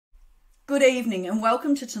Good evening and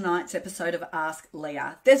welcome to tonight's episode of Ask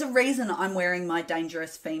Leah. There's a reason I'm wearing my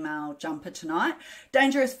Dangerous Female jumper tonight.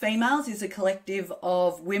 Dangerous Females is a collective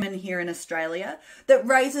of women here in Australia that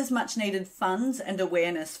raises much needed funds and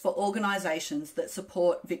awareness for organisations that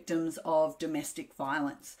support victims of domestic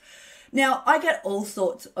violence. Now, I get all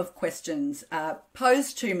sorts of questions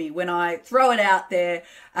posed to me when I throw it out there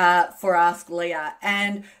for Ask Leah,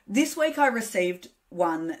 and this week I received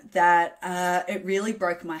one that it really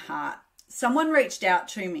broke my heart. Someone reached out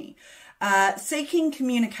to me seeking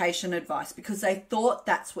communication advice because they thought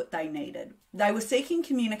that's what they needed. They were seeking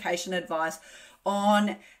communication advice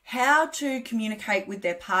on how to communicate with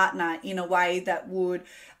their partner in a way that would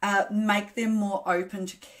make them more open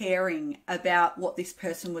to caring about what this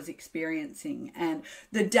person was experiencing and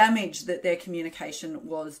the damage that their communication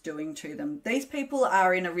was doing to them. These people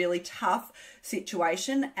are in a really tough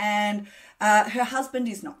situation, and her husband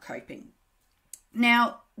is not coping.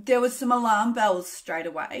 Now, there was some alarm bells straight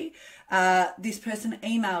away. This person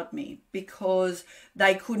emailed me because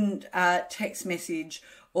they couldn't text message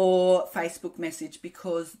or Facebook message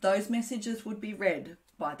because those messages would be read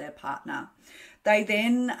by their partner. They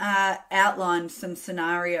then outlined some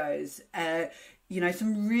scenarios,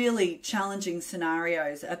 some really challenging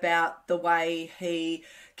scenarios about the way he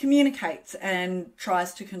communicates and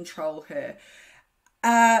tries to control her.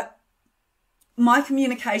 My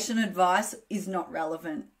communication advice is not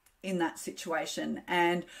relevant in that situation,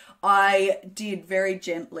 and I did very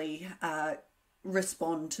gently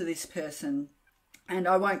respond to this person, and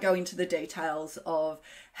I won't go into the details of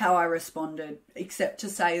how I responded except to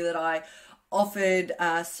say that I offered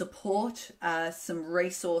support, some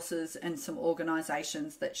resources and some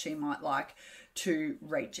organisations that she might like to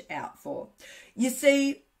reach out for. You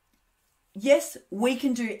see, yes, we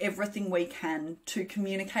can do everything we can to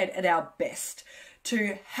communicate at our best,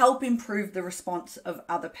 to help improve the response of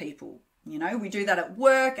other people. You know, we do that at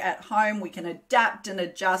work, at home, we can adapt and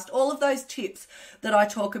adjust, all of those tips that I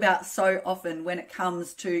talk about so often when it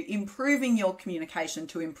comes to improving your communication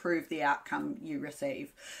to improve the outcome you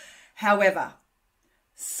receive. However,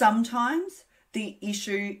 sometimes the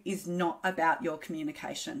issue is not about your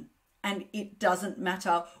communication, and it doesn't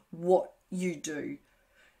matter what you do.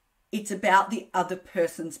 It's about the other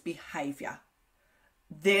person's behaviour.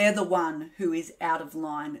 They're the one who is out of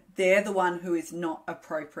line. They're the one who is not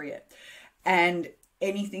appropriate. And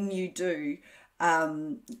anything you do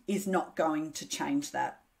is not going to change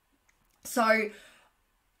that. So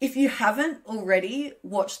if you haven't already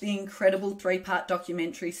watched the incredible 3-part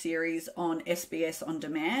documentary series on SBS On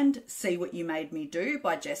Demand, See What You Made Me Do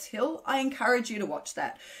by Jess Hill, I encourage you to watch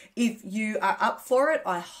that. If you are up for it,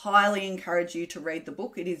 I highly encourage you to read the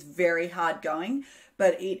book. It is very hard going,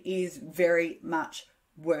 but it is very much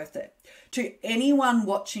worth it. To anyone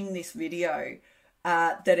watching this video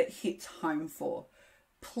that it hits home for,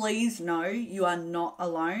 please know you are not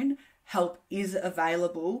alone. Help is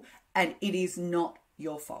available, and it is not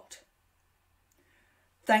your fault.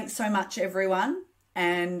 Thanks so much, everyone,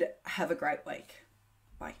 and have a great week.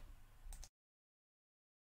 Bye.